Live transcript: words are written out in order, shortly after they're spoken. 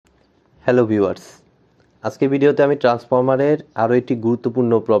Hello viewers, আজকে ভিডিওতে আমি ট্রান্সফরমারের আরও একটি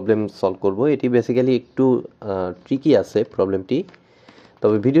গুরুত্বপূর্ণ প্রবলেম সলভ করব। এটি বেসিক্যালি একটু ট্রিকি আছে প্রবলেমটি।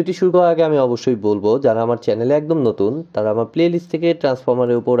 তবে ভিডিওটি শুরু করার আগে আমি অবশ্যই বলবো, যারা আমার চ্যানেলে একদম নতুন তারা আমার প্লেলিস্ট থেকে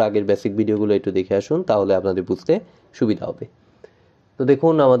ট্রান্সফরমারের উপর আগের বেসিক ভিডিওগুলো একটু দেখে আসুন, তাহলে আপনাদের বুঝতে সুবিধা হবে। তো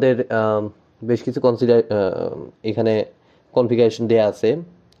দেখুন, আমাদের বেশ কিছু এখানে কনফিগারেশন দেওয়া আছে।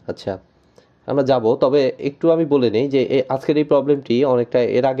 আচ্ছা, আমরা যাব, তবে একটু আমি বলে নেই যে আজকের এই প্রবলেমটি অনেকটা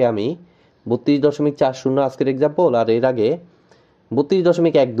এর আগে আমি 32.40 আজকের এক্সাম্পল, আর এর আগে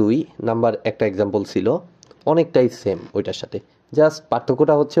 32.12 নাম্বার একটা এক্সাম্পল ছিল, অনেকটাই সেম ওইটার সাথে। জাস্ট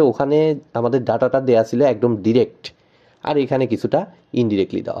পার্থক্যটা হচ্ছে ওখানে আমাদের ডাটাটা দেয়া ছিল একদম ডিরেক্ট, আর এখানে কিছুটা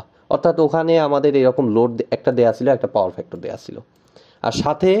ইনডিরেক্টলি দেওয়া। অর্থাৎ ওখানে আমাদের এরকম লোড একটা দেয়া ছিল, একটা পাওয়ার ফ্যাক্টর দেয়া ছিল, আর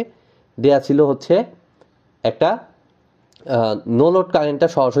সাথে দেয়া ছিল হচ্ছে একটা নো লোড কারেন্টটা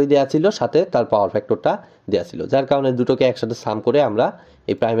সরাসরি দেওয়া ছিল, সাথে তার পাওয়ার ফ্যাক্টরটা দেওয়া ছিল, যার কারণে দুটোকে একসাথে সাম করে আমরা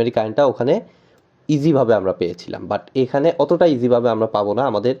এই প্রাইমারি কারেন্টটা ওখানে ইজিভাবে আমরা পেয়েছিলাম। বাট এখানে অতটা ইজিভাবে আমরা পাবো না,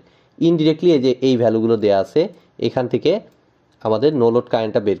 আমাদের ইনডিরেক্টলি এই যে এই ভ্যালুগুলো দেওয়া আছে এখান থেকে আমাদের নো লোড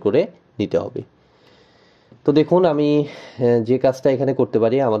কারেন্টটা বের করে নিতে হবে। তো দেখুন, আমি যে কাজটা এখানে করতে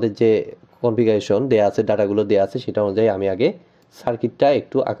পারি, আমাদের যে কনফিগারেশন দেওয়া আছে, ডাটাগুলো দেওয়া আছে, সেটা অনুযায়ী আমি আগে সার্কিটটা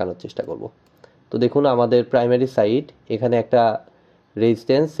একটু আঁকানোর চেষ্টা করব। তো দেখুন, আমাদের প্রাইমারি সাইড এখানে একটা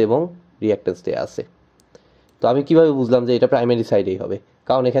রেজিস্ট্যান্স এবং রিঅ্যাক্ট্যান্স দেওয়া আছে। তো আমি কিভাবে বুঝলাম যে এটা প্রাইমারি সাইডেই হবে?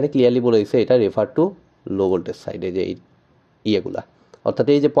 কারণ এখানে ক্লিয়ারলি বলে দিচ্ছে এটা রেফার টু লো ভোল্টেজ সাইডে, যে এই ইয়েগুলা, অর্থাৎ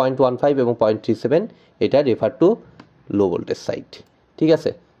এই যে 0.15 এবং 0.37 এটা refer to low voltage side. ঠিক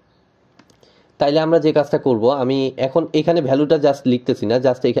আছে, তাইলে আমরা যে কাজটা করব, আমি এখন এখানে ভ্যালুটা জাস্ট লিখতেছি না,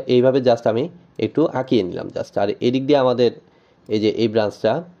 জাস্ট এইভাবে জাস্ট আমি একটু আঁকিয়ে নিলাম জাস্ট। আর এদিক দিয়ে আমাদের এই যে এই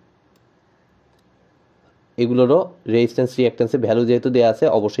ব্রাঞ্চটা, এগুলোরও রেজিস্ট্যান্স রিঅ্যাক্ট্যান্সের ভ্যালু যেহেতু দেওয়া আছে,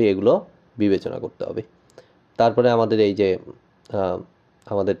 অবশ্যই এগুলো বিবেচনা করতে হবে। তারপরে আমাদের এই যে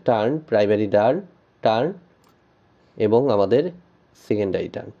আমাদের টার্ন, প্রাইমারি টার্ন এবং আমাদের সেকেন্ডারি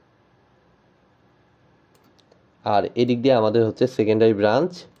টার্ন, আর এদিক দিয়ে আমাদের হচ্ছে সেকেন্ডারি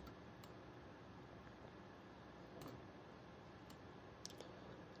ব্রাঞ্চ।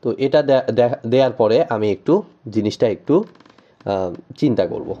 তো এটা দেওয়ার পরে আমি একটু জিনিসটা একটু চিন্তা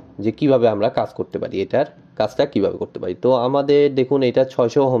করব যে কিভাবে আমরা কাজ করতে পারি, এটার কাজটা কিভাবে করতে পারি। তো আমাদের দেখুন, এটা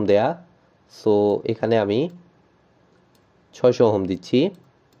 600 ওহম দেয়া, সো এখানে আমি 600 ওহম দিচ্ছি,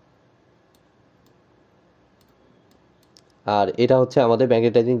 আর এটা হচ্ছে আমাদের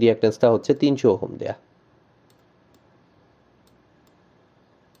ম্যাগনেটাইজিং রিঅ্যাক্ট্যান্সটা হচ্ছে 300 ওহম দেয়া।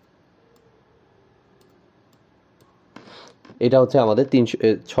 এটা হচ্ছে আমাদের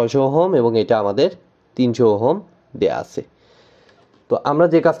 600 ওহম এবং এটা আমাদের 300 ওহম দেয়া আছে। তো আমরা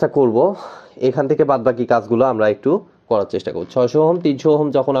যে কাজটা করব, এখান থেকে বাদবাকি কাজগুলো আমরা একটু করার চেষ্টা করব। 600 ওহম 300 ওহম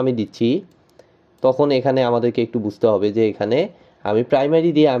যখন আমি দিচ্ছি, তখন এখানে আমাদেরকে একটু বুঝতে হবে যে এখানে আমি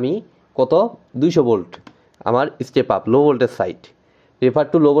প্রাইমারি দিয়ে আমি কত 200 ভোল্ট আমার step up low voltage side, refer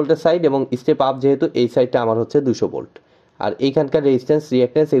to low voltage side, এবং স্টেপ আপ যেহেতু এই সাইডটা আমার হচ্ছে 200 ভোল্ট, আর এইখানকার রেজিস্ট্যান্স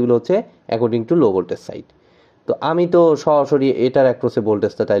রিঅ্যাক্ট্যান্স এগুলো হচ্ছে according to low voltage side. তো আমি তো সরাসরি এটার অ্যাক্রসে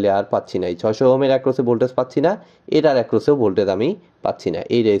ভোল্টেজটা তাইলে আর পাচ্ছি না, এই 600 ওহমের অ্যাক্রসে ভোল্টেজ পাচ্ছি না, এটার অ্যাক্রসেও ভোল্টেজ আমি পাচ্ছি না,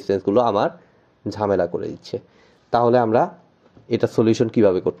 এই রেজিস্ট্যান্সগুলো আমার ঝামেলা করে দিচ্ছে। তাহলে আমরা এটা সলিউশন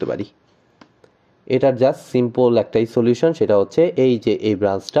কিভাবে করতে পারি? এটার জাস্ট সিম্পল একটাই সলিউশন, সেটা হচ্ছে এই যে এই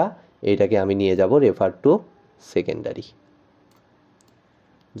ব্রাঞ্চটা, এইটাকে আমি নিয়ে যাব রেফার টু সেকেন্ডারি।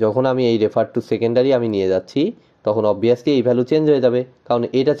 যখন আমি এই রেফার টু সেকেন্ডারি আমি নিয়ে যাচ্ছি, তখন অবভিয়াসলি এই ভ্যালু চেঞ্জ হয়ে যাবে, কারণ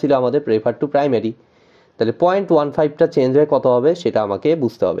এটা ছিল আমাদের রেফার টু প্রাইমারি। তাহলে 0.15টা চেঞ্জ হয়ে কত হবে সেটা আমাকে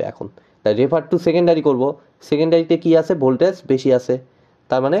বুঝতে হবে এখন। তাই রেফার টু সেকেন্ডারি করব, সেকেন্ডারিতে কি আছে? ভোল্টেজ বেশি আছে,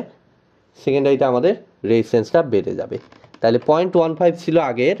 তার মানে সেকেন্ডারিতে আমাদের রেজিস্ট্যান্সটা বেড়ে যাবে। তাহলে 0.15 ছিল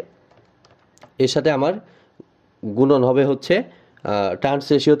আগের, এর সাথে আমার গুণন হবে হচ্ছে টার্নস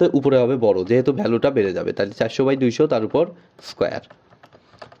রেশিওতে উপরে হবে বড়, যেহেতু ভ্যালুটা বেড়ে যাবে, তাহলে 400/200 তার উপর স্কোয়ার।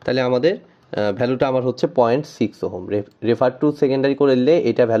 তাহলে আমাদের ভ্যালুটা আমার হচ্ছে 0.6 ওহম। রেফার টু সেকেন্ডারি করে নিলে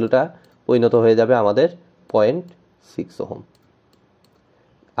এটা ভ্যালুটা পরিণত হয়ে যাবে আমাদের 0.6 ওহম।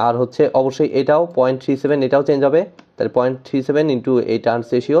 আর হচ্ছে অবশ্যই এটাও 0.37, এটাও চেঞ্জ হবে, তাহলে 0.37 ইন্টু এই টার্নস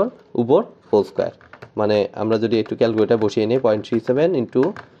রেশিওর উপর হোল স্কোয়ার, মানে আমরা যদি একটু ক্যালকুলেটার বসিয়ে নিই, 0.37 ইন্টু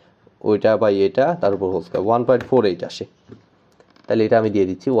ওইটা বাই এটা তার উপর হোল স্কোয়ার, 1.48 আসে। তাহলে এটা আমি দিয়ে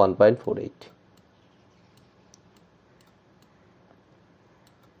দিচ্ছি 1.48।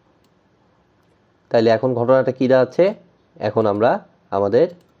 তাহলে এখন ঘটনাটা কী দাঁড়াচ্ছে? এখন আমরা আমাদের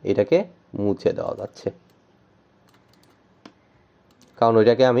এটাকে মুছে দেওয়া যাচ্ছে, কারণ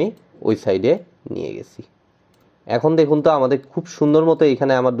ওইটাকে আমি ওই সাইডে নিয়ে গেছি। এখন দেখুন তো, আমাদের খুব সুন্দর মতো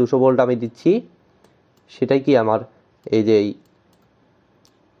এখানে আমার 200 ভোল্ট আমি দিচ্ছি, সেটাই কি আমার এই যে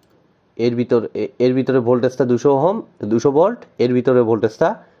এর ভিতরে ভোল্টেজটা 200 ওহম 200 ভোল্ট, এর ভিতরে ভোল্টেজটা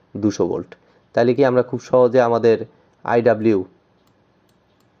 200 ভোল্ট। তাহলে কি আমরা খুব সহজে আমাদের আইডব্লিউ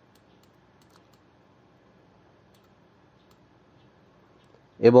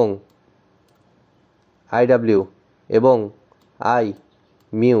এবং আই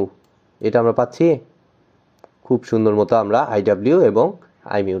মিউ এটা আমরা পাচ্ছি। খুব সুন্দর মতো আমরা আইডব্লিউ এবং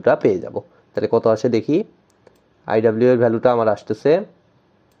আই মিউটা পেয়ে যাব। তাহলে কত আসে দেখি। আইডব্লিউ এর ভ্যালুটা আমার আসতেছে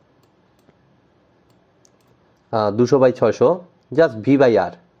 200/600, জাস্ট ভি বাই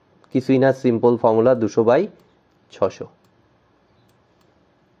আর, কিছুই না, সিম্পল ফর্মুলা 200/600,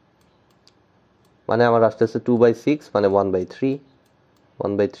 মানে আমার আসতেছে 2/6 মানে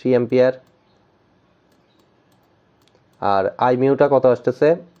 1/3 অ্যাম্পিয়ার। আর আই মিউটা কত আসতেছে,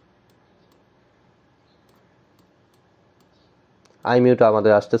 আই মিউটা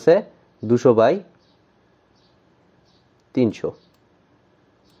আমাদের আসতেছে 200/300।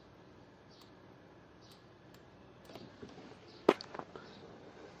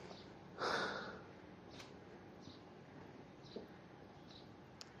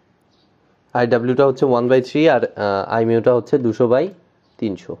 আইডব্লিউটা হচ্ছে 1/3 আর আই মিউটা হচ্ছে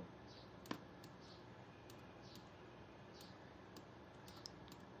 200/300।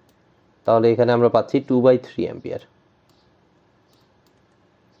 তাহলে এখানে আমরা পাচ্ছি 2/3 অ্যাম্পিয়ার।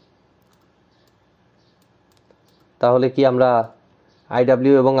 তাহলে কি আমরা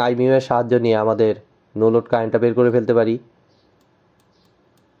আইডব্লিউ এবং আই মিউ এর সাহায্য নিয়ে আমাদের নো লোড কারেন্টটা বের করে ফেলতে পারি।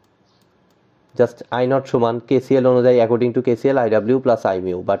 জাস্ট আই নট সমান কেসিএল অনুযায়ী, according to KCL IW plus I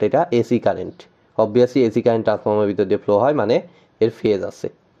mu, but এটা AC current, obviously AC current ট্রান্সফর্মারের ভিতর দিয়ে ফ্লো হয়, মানে এর ফেজ আছে।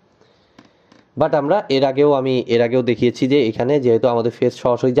 বাট আমরা এর আগেও দেখিয়েছি যে এখানে যেহেতু আমাদের ফেজ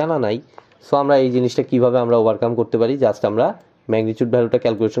সরাসরি জানা নাই, সো আমরা এই জিনিসটা কিভাবে আমরা ওভারকাম করতে পারি, জাস্ট আমরা ম্যাগনিটিউড ভ্যালুটা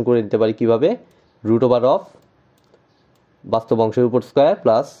ক্যালকুলেশন করে নিতে পারি কিভাবে, √ওভার বাস্তব অংশের উপর স্কোয়ার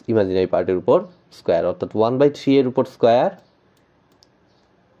প্লাস ইমাজিনারি পার্টের উপর স্কোয়ার, অর্থাৎ 1/3 এর উপর স্কোয়ার,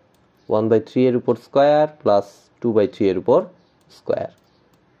 1/3 এর উপর স্কোয়ার প্লাস 2/3 এর উপর স্কোয়ার।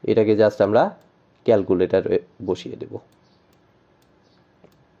 এটাকে জাস্ট আমরা ক্যালকুলেটরে বসিয়ে দেব।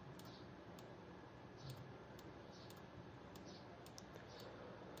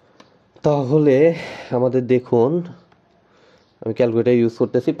 তাহলে আমাদের দেখুন, আমি ক্যালকুলেটর ইউজ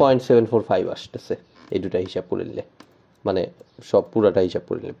করতেছি, 0.745 আসতেছে এই দুটা হিসাব করে নিলে, মানে সব পুরাটা হিসাব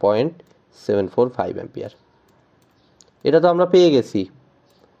করে নিলে 0.745 অ্যাম্পিয়ার। এটা তো আমরা পেয়ে গেছি,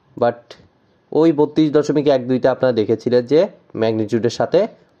 বাট ওই 32.12টা আপনারা দেখেছিলেন যে ম্যাগনিটিউডের সাথে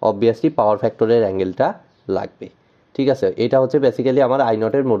অবভিয়াসলি পাওয়ার ফ্যাক্টরের অ্যাঙ্গেলটা লাগবে। ঠিক আছে, এটা হচ্ছে বেসিক্যালি আমার আই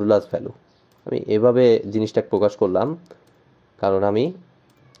নটের মডুলাস ভ্যালু। আমি এভাবে জিনিসটা প্রকাশ করলাম কারণ আমি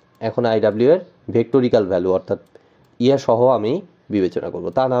এখন আইডব্লিউ এর ভেক্টোরিক্যাল ভ্যালু অর্থাৎ ইয়া সহ আমি বিবেচনা করব,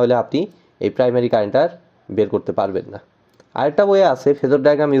 তা না হলে আপনি এই প্রাইমারি কারেন্টটা বের করতে পারবেন না। আরেকটা ওয়ে আছে, ফেজর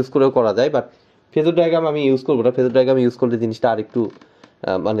ডায়াগ্রাম ইউজ করেও করা যায়, বাট ফেজর ডায়াগ্রাম আমি ইউজ করবো না। ফেজর ডায়াগ্রাম ইউজ করলে জিনিসটা আরেকটু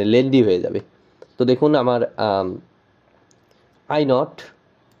মানে লেন্দি হয়ে যাবে। তো দেখুন আমার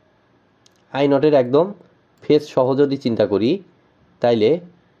আই নটের একদম ফেজ সহ যদি চিন্তা করি, তাইলে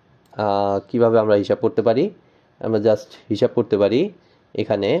কিভাবে আমরা হিসাব করতে পারি, আমরা জাস্ট হিসাব করতে পারি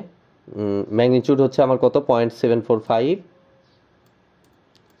এখানে ম্যাগনিটিউড হচ্ছে আমার কত, 0.745,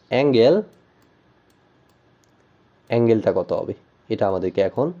 অ্যাঙ্গেলটা কত হবে এটা আমাদেরকে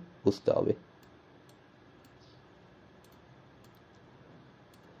এখন বুঝতে হবে।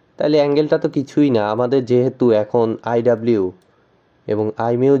 তাহলে অ্যাঙ্গেলটা তো কিছুই না, আমাদের যেহেতু এখন আইডব্লিউ এবং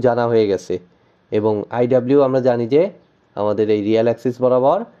আই মিউ জানা হয়ে গেছে, এবং আইডব্লিউ আমরা জানি যে আমাদের এই রিয়েল অ্যাক্সিস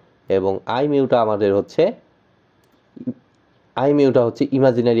বরাবর, এবং আই মিউটা হচ্ছে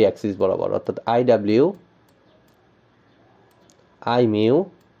ইমাজিনারি অ্যাক্সিস বরাবর, অর্থাৎ আইডব্লিউ আই মিউ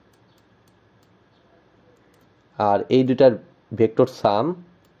আর এই দুটার ভেক্টর সাম,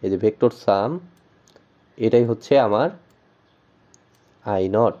 এই যে ভেক্টর সাম, এটাই হচ্ছে আমার আই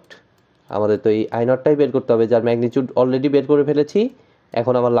নট। আমাদের তো এই আই নটটাই বের করতে হবে, যার ম্যাগনিটিউড অলরেডি বের করে ফেলেছি।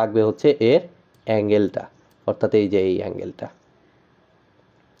 এখন আমার লাগবে হচ্ছে এর অ্যাঙ্গেলটা, অর্থাৎ এই যে এই অ্যাঙ্গেলটা।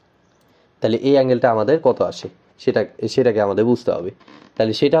 তাহলে এই অ্যাঙ্গেলটা আমাদের কত আসে সেটাকে আমাদের বুঝতে হবে।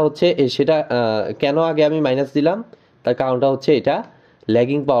 তাহলে সেটা কেন আগে আমি মাইনাস দিলাম, তার কারণটা হচ্ছে এটা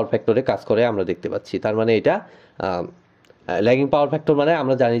ল্যাগিং পাওয়ার ফ্যাক্টরে কাজ করে আমরা দেখতে পাচ্ছি। তার মানে এটা ল্যাগিং পাওয়ার ফ্যাক্টর মানে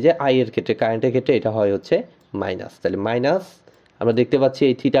আমরা জানি যে আই এর ক্ষেত্রে, কারেন্টের ক্ষেত্রে এটা হয় হচ্ছে মাইনাস। তাহলে মাইনাস আমরা দেখতে পাচ্ছি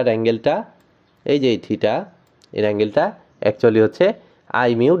এই থিটার অ্যাঙ্গেলটা, এই যে এই থিটা এর অ্যাঙ্গেলটা অ্যাকচুয়ালি হচ্ছে I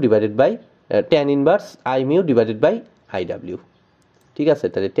mu divided by tan inverse I mu divided by IW. ঠিক আছে,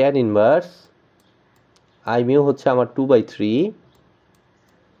 তাহলে ট্যান ইনভার্স আই মিউ হচ্ছে আমার 2/3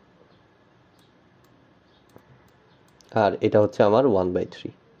 আর এটা হচ্ছে আমার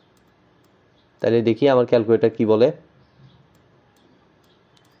 1/3। তাহলে দেখি আমার ক্যালকুলেটর কি বলে।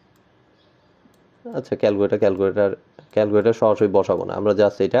 আচ্ছা ক্যালকুলেটর সরাসরি বসাবো না, আমরা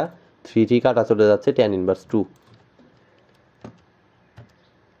জাস্ট এটা 3 কাটা চলে যাচ্ছে tan ইনভার্স 2।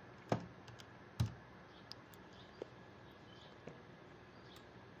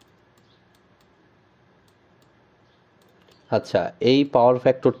 আচ্ছা এই পাওয়ার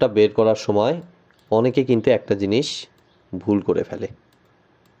ফ্যাক্টরটা বের করার সময় অনেকে কিন্তু একটা জিনিস ভুল করে ফেলে,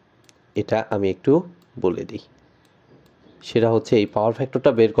 এটা আমি একটু বলে দিই। সেটা হচ্ছে এই পাওয়ার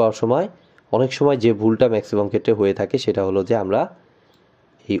ফ্যাক্টরটা বের করার সময় অনেক সময় যে ভুলটা ম্যাক্সিমাম ক্ষেত্রে হয়ে থাকে সেটা হলো যে আমরা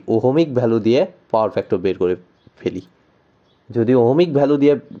এই ওহমিক ভ্যালু দিয়ে পাওয়ার ফ্যাক্টর বের করে ফেলি। যদি ওহমিক ভ্যালু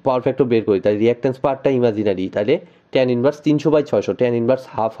দিয়ে পাওয়ার ফ্যাক্টর বের করি তাহলে রিঅ্যাকট্যান্স পার্টটা ইমাজিনারি, তাহলে tan inverse 300/600 tan inverse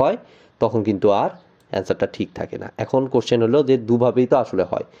half হয়, তখন কিন্তু আর অ্যান্সারটা ঠিক থাকে না। এখন কোশ্চেন হলো যে দুভাবেই তো আসলে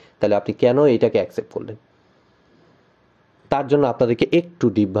হয়, তাহলে আপনি কেন এইটাকে অ্যাকসেপ্ট করলেন? তার জন্য আপনাদেরকে একটু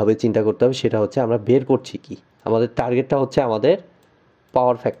ডিপভাবে চিন্তা করতে হবে। সেটা হচ্ছে আমরা বের করছি কি, আমাদের টার্গেটটা হচ্ছে আমাদের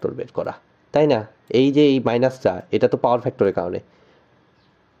পাওয়ার ফ্যাক্টর বের করা, তাই না? এই যে এই মাইনাসটা, এটা তো পাওয়ার ফ্যাক্টরের কারণে,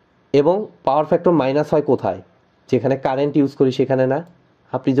 এবং পাওয়ার ফ্যাক্টর মাইনাস হয় কোথায়? যেখানে কারেন্ট ইউজ করি সেখানে না।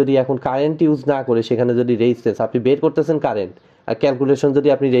 আপনি যদি এখন কারেন্ট ইউজ না করে সেখানে যদি রেজিস্ট্যান্স, আপনি বের করতেছেন কারেন্ট, আর ক্যালকুলেশন যদি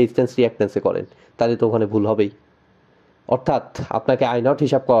আপনি রেজিস্ট্যান্স রিঅ্যাকট্যান্সে করেন, তাহলে তো ওখানে ভুল হবেই। অর্থাৎ আপনাকে I0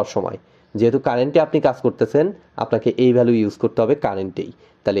 হিসাব করার সময় যেহেতু কারেন্টে আপনি কাজ করতেছেন, আপনাকে এই ভ্যালু ইউজ করতে হবে কারেন্টেই।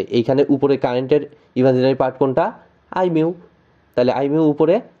 তাহলে এইখানে উপরে কারেন্টের ইমাজিনারি পার্ট কোনটা? I mu. তাহলে আই মিউ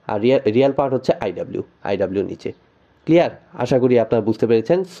উপরে, আর রিয়েল পার্ট হচ্ছে আইডাব্লিউ নিচে। ক্লিয়ার? আশা করি আপনারা বুঝতে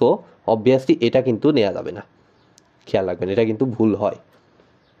পেরেছেন। সো অবভিয়াসলি এটা কিন্তু নেওয়া যাবে না, খেয়াল রাখবেন, এটা কিন্তু ভুল হয়।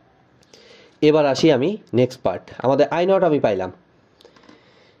 এবার আসি আমি নেক্সট পার্ট। আমাদের I0 আমি পাইলাম,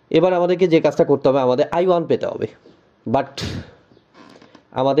 এবার আমাদেরকে যে কাজটা করতে হবে, আমাদের I1 পেতে হবে। বাট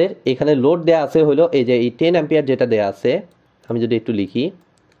আমাদের এখানে লোড দেয়া আছে হলো এই যে এই 10 অ্যাম্পিয়ার যেটা দেয়া আছে, আমি যদি একটু লিখি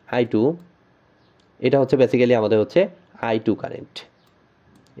I2, এটা হচ্ছে বেসিক্যালি আমাদের হচ্ছে I2 কারেন্ট।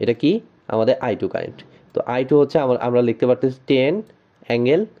 এটা কি? আমাদের I2 কারেন্ট। তো I2 হচ্ছে আমরা লিখতে পারতেছি 10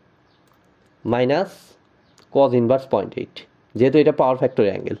 অ্যাঙ্গেল মাইনাস কজ ইনভার্স 0.8, যেহেতু এটা পাওয়ার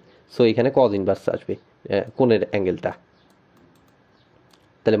ফ্যাক্টরের অ্যাঙ্গেল, সো এখানে কজ ইনভার্স আসবে কোণের অ্যাঙ্গেলটা,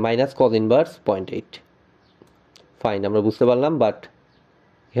 তাহলে মাইনাস কজ ইনভার্স 0.8। ফাইন, আমরা বুঝতে পারলাম। বাট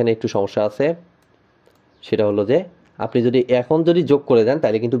এখানে একটু সমস্যা আছে, সেটা হলো যে আপনি যদি এখন যদি যোগ করে দেন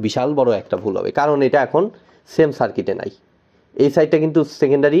তাহলে কিন্তু বিশাল বড় একটা ভুল হবে, কারণ এটা এখন সেম সার্কিটে নাই। এই সাইডটা কিন্তু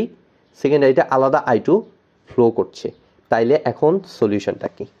সেকেন্ডারিটা আলাদা I2 ফ্লো করছে। তাইলে এখন সলিউশনটা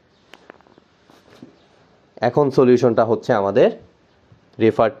কি? এখন সলিউশনটা হচ্ছে আমাদের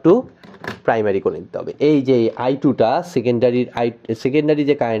রেফার টু প্রাইমারি করে নিতে হবে। এই যে I2টা সেকেন্ডারি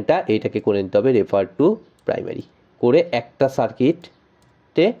যে কারেন্টটা, এইটাকে করে নিতে হবে রেফার টু প্রাইমারি করে একটা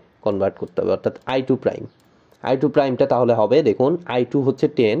সার্কিটে কনভার্ট করতে হবে, অর্থাৎ I2 প্রাইমটা তাহলে হবে, দেখুন I2 হচ্ছে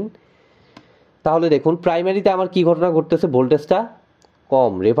 10, তাহলে দেখুন প্রাইমারিতে আমার কি ঘটনা ঘটতেছে, ভোল্টেজটা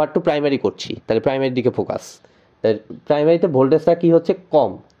কম, রেফার টু প্রাইমারি করছি, তাহলে প্রাইমারির দিকে ফোকাস। তাই প্রাইমারিতে ভোল্টেজটা কি হচ্ছে?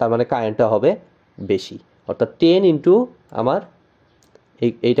 কম, তার মানে কারেন্টটা হবে বেশি, অর্থাৎ 10 ইন্টু আমার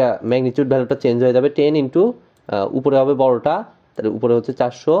এইটা ম্যাগনিটিউড ভ্যালুটা চেঞ্জ হয়ে যাবে, 10 ইন্টু উপরে হবে বড়টা, তাহলে উপরে হচ্ছে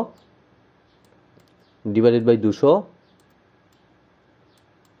 400 divided by 200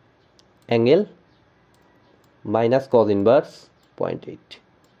 angle minus cos inverse 0.8।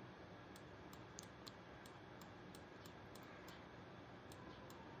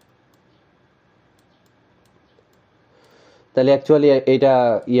 তাহলে অ্যাকচুয়ালি এটা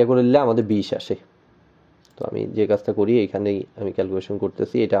করে দিলে আমাদের 20 আসে। তো আমি যে কাজটা করি, এইখানেই আমি ক্যালকুলেশন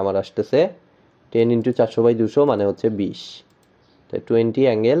করতেছি, এটা আমার আসতেছে 10 ইন্টু 400/200 মানে হচ্ছে 20, তাই 20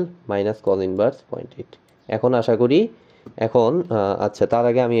 অ্যাঙ্গেল মাইনাস কজ ইনভার্স 0.8। এখন আশা করি এখন আচ্ছা, তার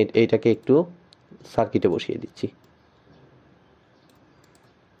আগে আমি এইটাকে একটু সার্কিটে বসিয়ে দিচ্ছি।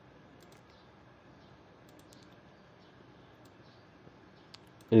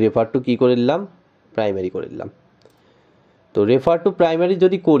 রেফার টু কি করে দিলাম? প্রাইমারি করে দিলাম। তো রেফার টু প্রাইমারি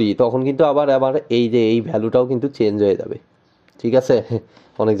যদি করি তখন কিন্তু আবার এই যে এই ভ্যালুটাও কিন্তু চেঞ্জ হয়ে যাবে, ঠিক আছে?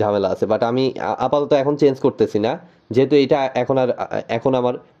 অনেক ঝামেলা আছে, বাট আমি আপাতত এখন চেঞ্জ করতেছি না, যেহেতু এটা এখন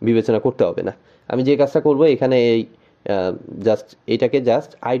আমার বিবেচনা করতে হবে না। আমি যে কাজটা করব, এখানে এই এটাকে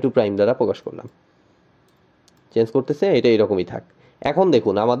জাস্ট I2 প্রাইম দ্বারা প্রকাশ করলাম, চেঞ্জ করতেছে, এটা এরকমই থাক। এখন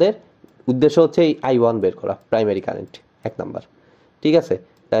দেখুন আমাদের উদ্দেশ্য হচ্ছে এই I1 বের করা, প্রাইমারি কারেন্ট 1 নাম্বার, ঠিক আছে?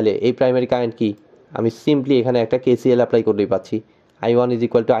 তাহলে এই প্রাইমারি কারেন্ট কি? আমি সিম্পলি এখানে একটা KCL অ্যাপ্লাই করলেই পাচ্ছি, I1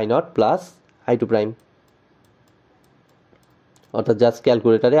 = I0 plus I2 prime, অর্থাৎ জাস্ট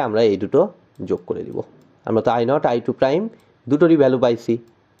ক্যালকুলেটারে আমরা এই দুটো যোগ করে দিব। আমরা তো I0 I2 প্রাইম দুটোরই ভ্যালু পাইছি,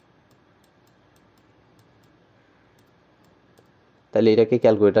 তাহলে এটাকে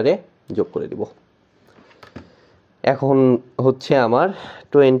ক্যালকুলেটারে যোগ করে দিব। এখন হচ্ছে আমার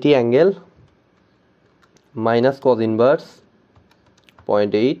 20 angle minus cos inverse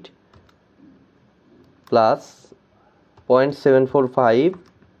 0.8 plus 0.745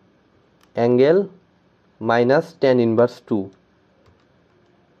 angle minus tan inverse 2।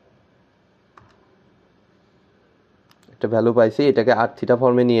 একটা ভ্যালু পাইছি, এটাকে r থিটা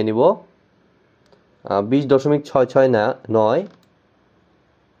ফর্মে নিয়ে নিব। 20.669,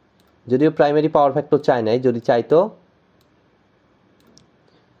 যদিও প্রাইমারি পাওয়ার ফ্যাক্টর চাই নাই, যদি চাইতো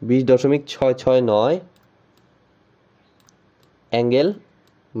 20.669 অ্যাঙ্গেল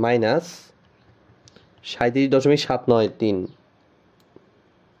মাইনাস 37.793,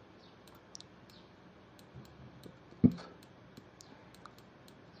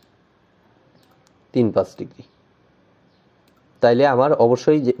 3.5 ডিগ্রি। তাইলে আমার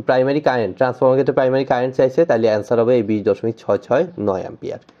অবশ্যই যে প্রাইমারি কারেন্ট, ট্রান্সফর্মার ক্ষেত্রে প্রাইমারি কারেন্ট চাইছে, তাইলে অ্যান্সার হবে এই 20.669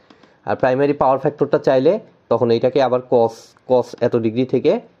 অ্যাম্পিয়ার। আর প্রাইমারি পাওয়ার ফ্যাক্টরটা চাইলে তখন এইটাকে আবার কস এত ডিগ্রি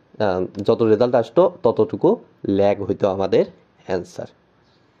থেকে যত রেজাল্ট আসতো ততটুকু ল্যাগ হইতো আমাদের অ্যান্সার।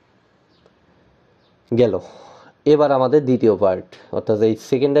 গেল। এবার আমাদের দ্বিতীয় পার্ট, অর্থাৎ এই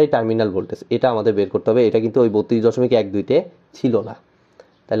সেকেন্ডারি টার্মিনাল ভোল্টেজ, এটা আমাদের বের করতে হবে। এটা কিন্তু ওই 32.12-তে ছিল না,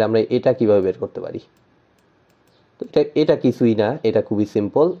 তাহলে আমরা এটা কিভাবে বের করতে পারি? তো এটা কিছুই না, এটা খুবই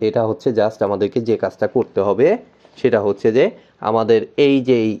সিম্পল। এটা হচ্ছে জাস্ট আমাদেরকে যে কাজটা করতে হবে সেটা হচ্ছে যে আমাদের এই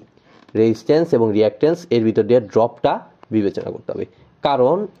যে রেজিস্ট্যান্স এবং রিঅ্যাকট্যান্স এর ভিতর দিয়ে ড্রপটা বিবেচনা করতে হবে।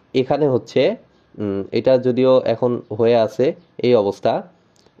 কারণ এখানে হচ্ছে এটা যদিও এখন হয়ে আছে এই অবস্থা,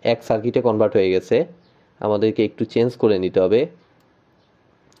 এক সার্কিটে কনভার্ট হয়ে গেছে, আমাদেরকে একটু চেঞ্জ করে নিতে হবে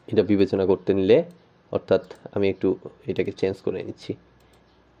এটা বিবেচনা করতে নিলে। অর্থাৎ আমি একটু এটাকে চেঞ্জ করে নিচ্ছি,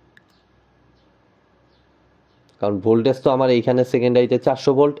 কারণ ভোল্টেজ তো আমার এইখানে সেকেন্ডারিতে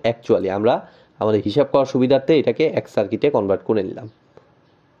 400 ভোল্ট। অ্যাকচুয়ালি আমরা আমাদের হিসাব করার সুবিধার্থে এটাকে এক সার্কিটে কনভার্ট করে নিলাম।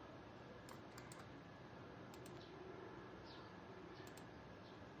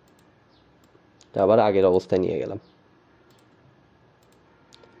 আবার আগের অবস্থায় নিয়ে গেলাম।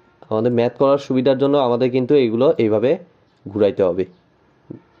 আমাদের ম্যাথ করার সুবিধার জন্য আমাদের কিন্তু এগুলো এইভাবে ঘুরাইতে হবে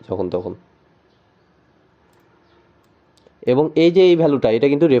যখন তখন। এবং এই যে এই ভ্যালুটা, এটা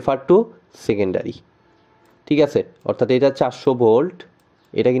কিন্তু রেফার টু সেকেন্ডারি, ঠিক আছে? অর্থাৎ এটা 400 ভোল্ট,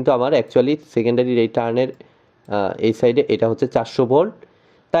 এটা কিন্তু আমার অ্যাকচুয়ালি সেকেন্ডারির এই টার্নের এই সাইডে এটা হচ্ছে 400 ভোল্ট।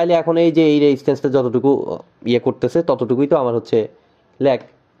 তাইলে এখন এই যে এই রেজিস্ট্যান্সটা যতটুকু ইয়ে করতেছে ততটুকুই তো আমার হচ্ছে ল্যাগ,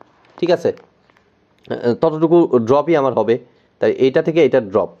 ঠিক আছে? ততটুকু ড্রপই আমার হবে। তাই এইটা থেকে এটা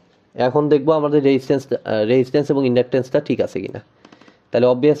ড্রপ। এখন দেখবো আমাদের রেজিস্ট্যান্স এবং ইন্ডাকটেন্সটা ঠিক আছে কিনা। তাহলে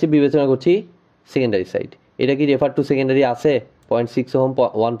অবভিয়াসলি বিবেচনা করছি সেকেন্ডারি সাইড। এটা কি রেফার টু সেকেন্ডারি আছে? 0.6 ওহম,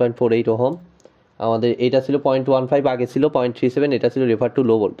 1.48 ওহম। আমাদের এটা ছিল 0.15, আগে ছিল 0.37, এটা ছিল রেফার টু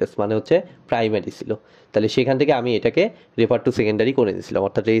লো ভোল্টেজ, মানে হচ্ছে প্রাইমারি ছিল। তাহলে সেখান থেকে আমি এটাকে রেফার টু সেকেন্ডারি করে দিয়েছিলাম।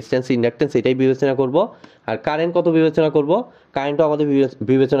 অর্থাৎ রেজিস্ট্যান্স ইন্ডাকটেন্স এটাই বিবেচনা করব। আর কারেন্ট কত বিবেচনা করব? কারেন্টও আমাদের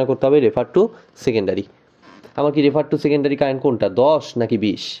বিবেচনা করতে হবে রেফার টু সেকেন্ডারি। আমার কি রেফার টু সেকেন্ডারি কারেন্ট কোনটা, 10 নাকি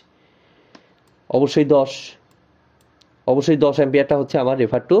 20? অবশ্যই 10। অবশ্যই 10 অ্যাম্পিয়ারটা হচ্ছে আমার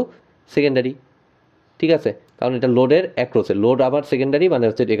রেফার টু সেকেন্ডারি, ঠিক আছে? কারণ এটা লোডের অ্যাক্রসে, লোড আবার সেকেন্ডারি, মানে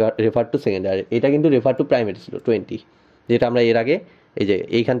হচ্ছে রেফার টু সেকেন্ডারি। এটা কিন্তু রেফার টু প্রাইমারি ছিল 20, যেটা আমরা এর আগে এই যে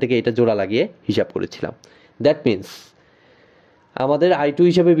এইখান থেকে এটা জোড়া লাগিয়ে হিসাব করেছিলাম। দ্যাট মিন্স আমাদের I2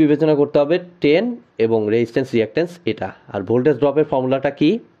 হিসেবে বিবেচনা করতে হবে 10 এবং রেজিস্ট্যান্স রিঅ্যাকট্যান্স এটা। আর ভোল্টেজ ড্রপের ফর্মুলাটা কি,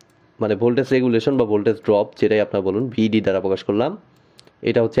 মানে ভোল্টেজ রেগুলেশন বা ভোল্টেজ ড্রপ যেটাই আপনার বলুন, VD দ্বারা প্রকাশ করলাম।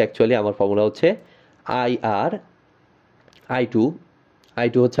 এটা হচ্ছে অ্যাকচুয়ালি আমার ফর্মুলা হচ্ছে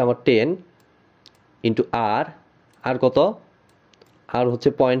I2 হচ্ছে আমার 10 ইন্টু আর কত, আর হচ্ছে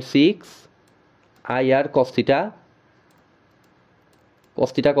 0.6, IR কস্তিটা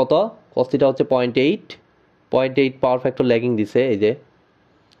কত, কস্তিটা হচ্ছে 0.8 পাওয়ার ফ্যাক্টর ল্যাগিং দিছে এই যে।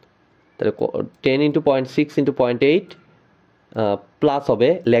 তাহলে 10 ইন্টু 0.6 ইন্টু 0.8 প্লাস হবে,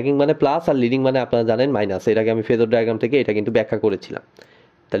 ল্যাগিং মানে প্লাস আর লিডিং মানে আপনারা জানেন মাইনাস। এর আগে আমি ফেজর ডায়াগ্রাম থেকে এটা কিন্তু ব্যাখ্যা করেছিলাম।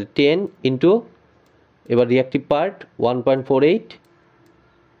 তাহলে 10 ইন্টু, এবার রিঅ্যাক্টিভ পার্ট 1.48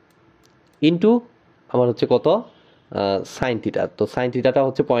 ইন্টু আমার হচ্ছে কত, সাইন থিটা। তো সাইন থিটাটা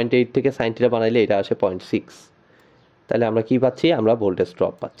হচ্ছে 0.8 থেকে সাইন থিটা বানাইলে এটা আসে 0.6। তাহলে আমরা কি পাচ্ছি? আমরা ভোল্টেজ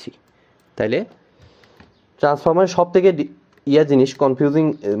ড্রপ পাচ্ছি। তাইলে ট্রান্সফরমারের সব থেকে জিনিস কনফিউজিং,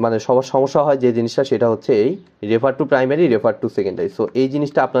 মানে সবার সমস্যা হয় যে জিনিসটা, সেটা হচ্ছে এই refer to primary, refer to secondary. So এই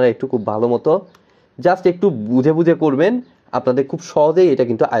জিনিসটা আপনারা একটু খুব ভালো মতো জাস্ট একটু বুঝে বুঝে করবেন, আপনাদের খুব সহজেই এটা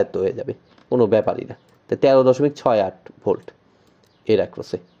কিন্তু আয়ত্ত হয়ে যাবে, কোনো ব্যাপারই না। তো 13.68 ভোল্ট এর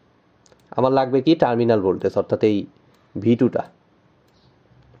অ্যাক্রসে আমার লাগবে কি, টার্মিনাল ভোল্টেজ, অর্থাৎ এই V2টা।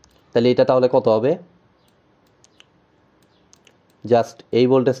 তাহলে এটা তাহলে কত হবে? জাস্ট এই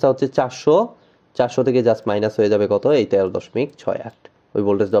ভোল্টেজটা হচ্ছে 400 থেকে জাস্ট মাইনাস হয়ে যাবে কত, এই 13.68। ওই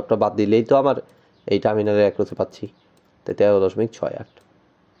ভোল্টেজ ড্রপটা বাদ দিলেই তো আমার এই টার্মিনালের অ্যাক্রসে পাচ্ছি। তাই 13.68।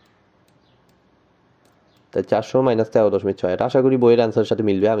 তাই 400 মাইনাস 13.6, এটা আশা করি বইয়ের অ্যান্সারের সাথে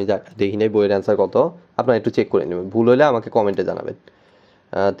মিলবে। আমি দেখি নাই বইয়ের অ্যান্সার কত, আপনারা একটু চেক করে নেবেন, ভুল হলে আমাকে কমেন্টে জানাবেন।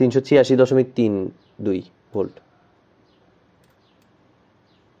 386.32 ভোল্ট।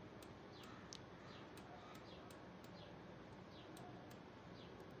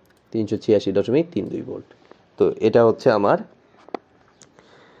 ভোল্ট। তো এটা হচ্ছে আমার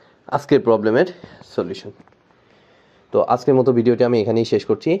আজকের প্রবলেমের সলিউশন। তো আজকের মতো ভিডিওটি আমি এখানেই শেষ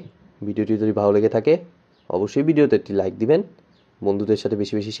করছি। ভিডিওটি যদি ভালো লেগে থাকে অবশ্যই ভিডিওতে একটি লাইক দিবেন, বন্ধুদের সাথে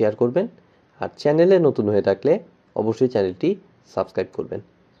বেশি বেশি শেয়ার করবেন, আর চ্যানেলে নতুন হয়ে থাকলে অবশ্যই চ্যানেলটি সাবস্ক্রাইব করবেন।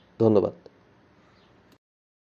 ধন্যবাদ।